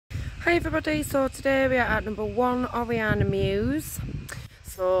Hi everybody, so today we are at number 1 Oriana Mews,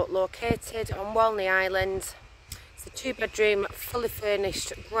 so located on Walney Island. It's a 2-bedroom fully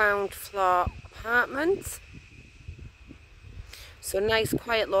furnished ground floor apartment, so nice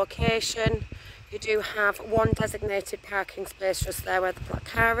quiet location. You do have one designated parking space just there where the black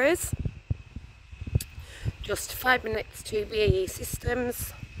car is, just 5 minutes to BAE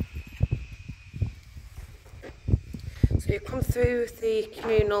Systems. So you come through the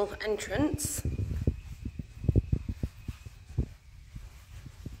communal entrance.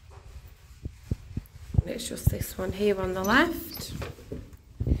 It's just this one here on the left.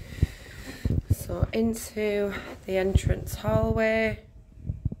 So into the entrance hallway.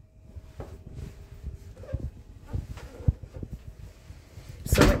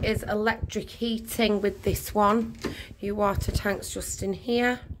 So it is electric heating with this one. Your water tank's just in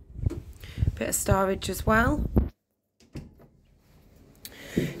here. Bit of storage as well.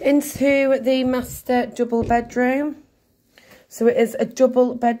 Into the master double bedroom. So it is a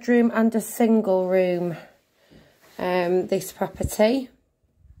double bedroom and a single room, this property.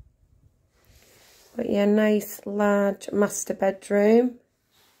 But yeah, nice large master bedroom.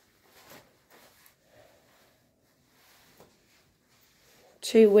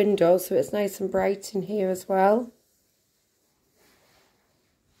 Two windows, so it's nice and bright in here as well.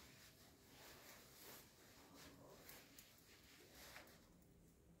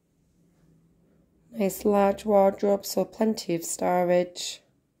 Nice large wardrobe, so plenty of storage.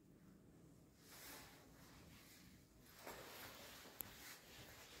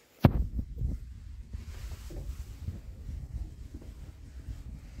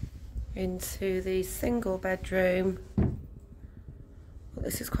 Into the single bedroom. Well,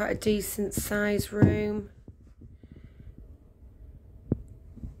 this is quite a decent size room.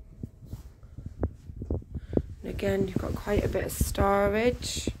 And again, you've got quite a bit of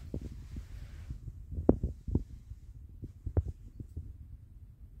storage.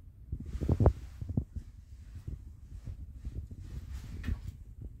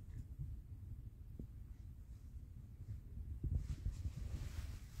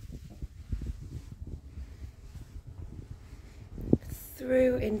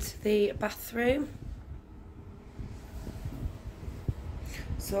 Through into the bathroom.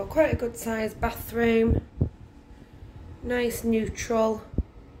 So quite a good sized bathroom, nice neutral.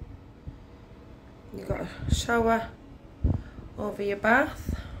 You've got a shower over your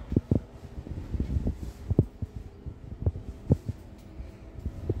bath.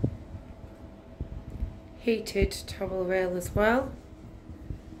 Heated towel rail as well.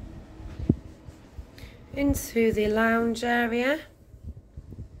 Into the lounge area.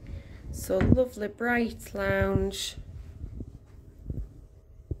 So lovely bright lounge.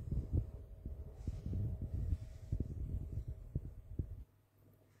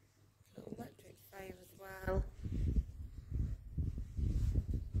 Electric fire as well.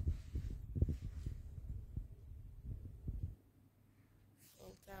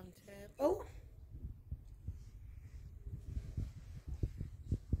 Fold down table.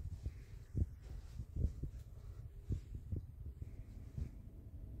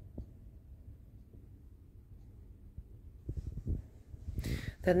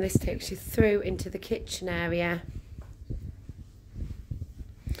 Then this takes you through into the kitchen area.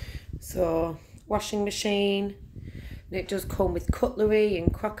 So washing machine, and it does come with cutlery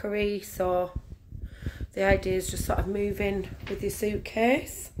and crockery, so the idea is just sort of move in with your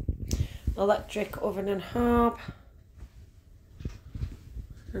suitcase. Electric oven and hob.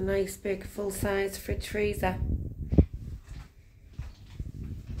 A nice big full-size fridge freezer.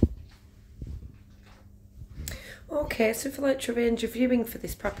 Okay, so if you'd like to arrange a viewing for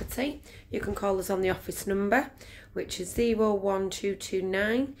this property, you can call us on the office number, which is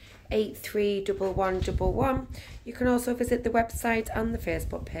 01229 831111. You can also visit the website and the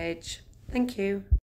Facebook page. Thank you.